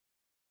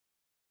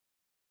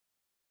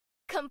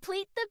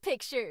Complete the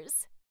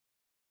pictures.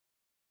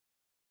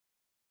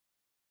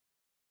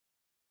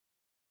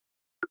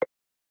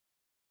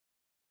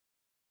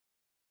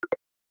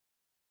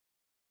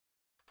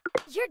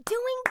 You're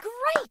doing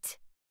great!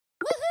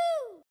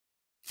 Woohoo!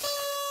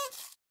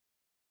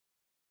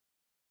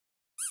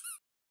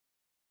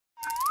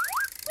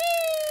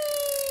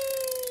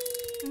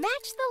 Whee!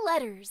 Match the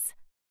letters.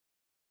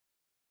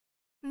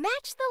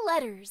 Match the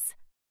letters.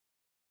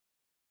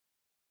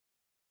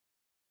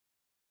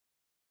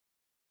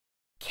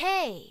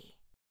 K,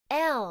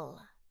 L,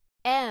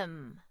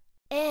 M,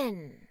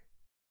 N,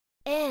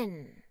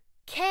 N,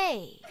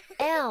 K,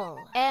 L,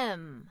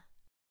 M,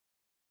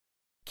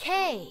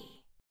 K,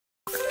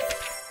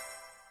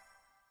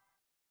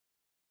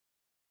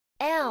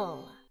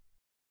 L,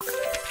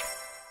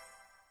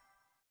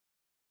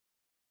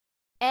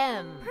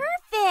 M.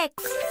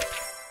 Perfect!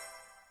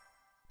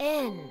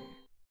 N.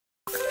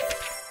 Woohoo!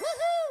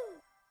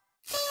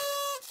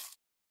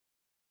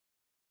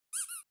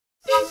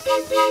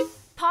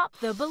 Pop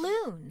the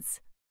balloons.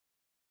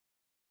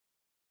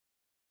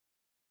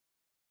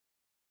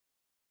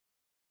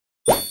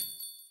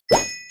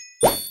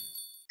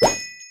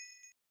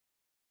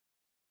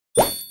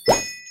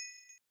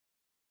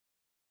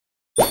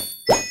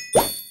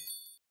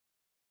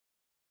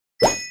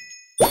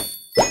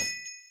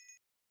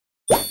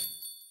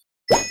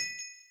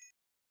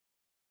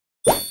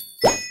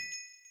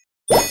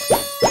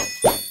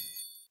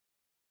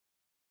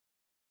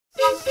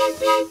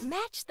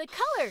 Match the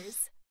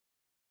colors.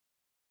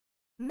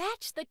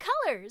 Match the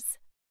colors.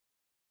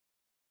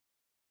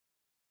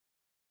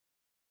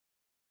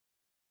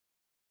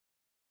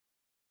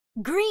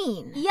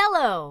 Green,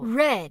 yellow,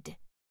 red,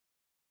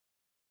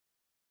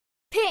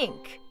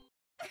 pink.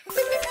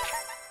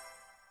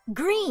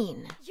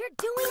 Green. You're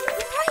doing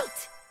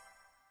great.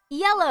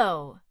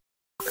 Yellow,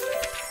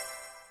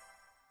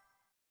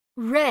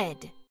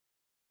 red.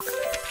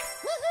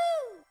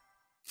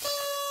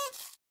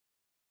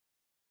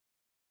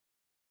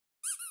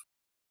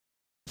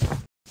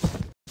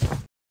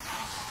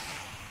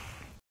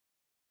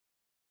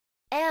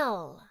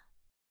 L.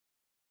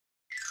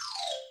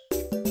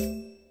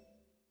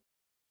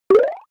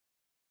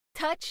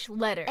 Touch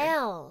letter.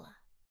 L.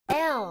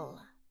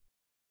 L.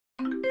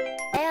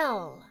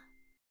 L.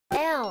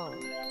 L.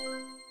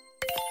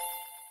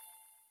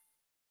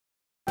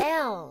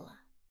 L.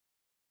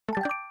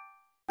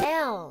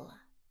 L.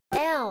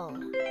 L.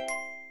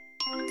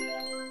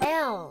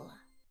 L.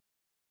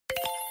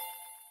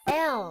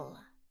 L.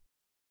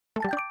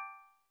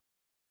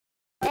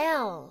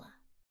 L.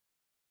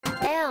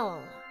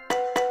 L.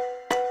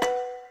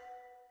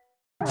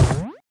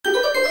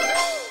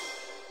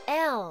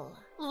 L.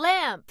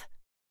 Lamp.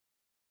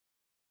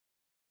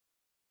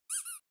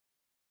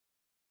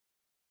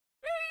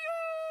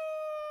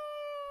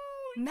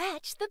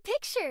 Match the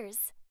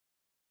pictures.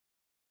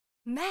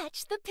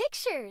 Match the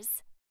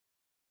pictures.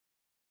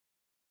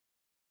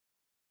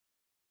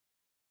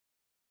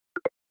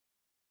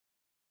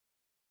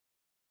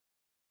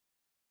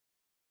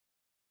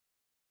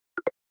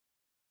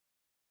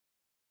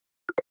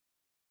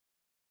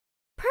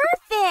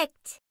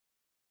 Perfect!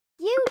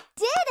 You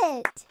did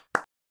it!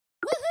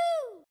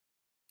 Woohoo!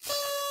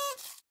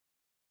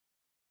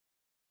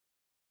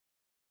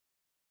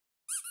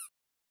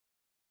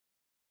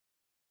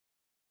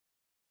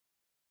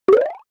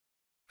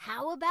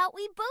 How about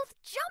we both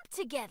jump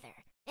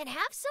together and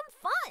have some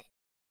fun?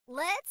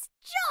 Let's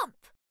jump!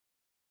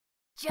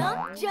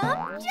 Jump,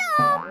 jump,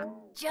 jump!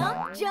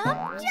 Jump,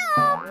 jump,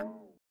 jump!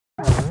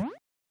 Whee!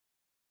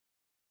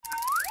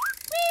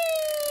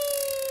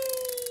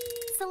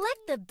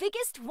 Select the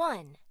biggest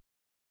one.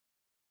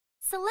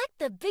 Select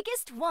the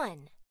biggest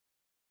one.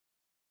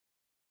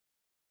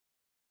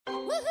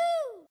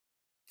 Woohoo!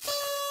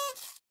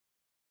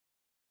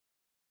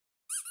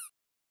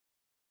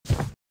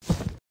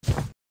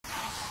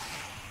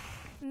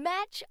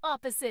 Match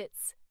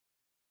opposites.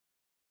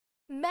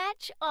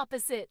 Match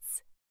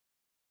opposites.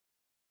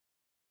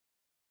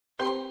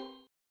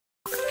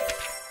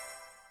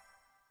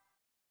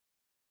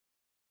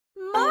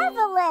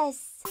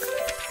 Marvelous!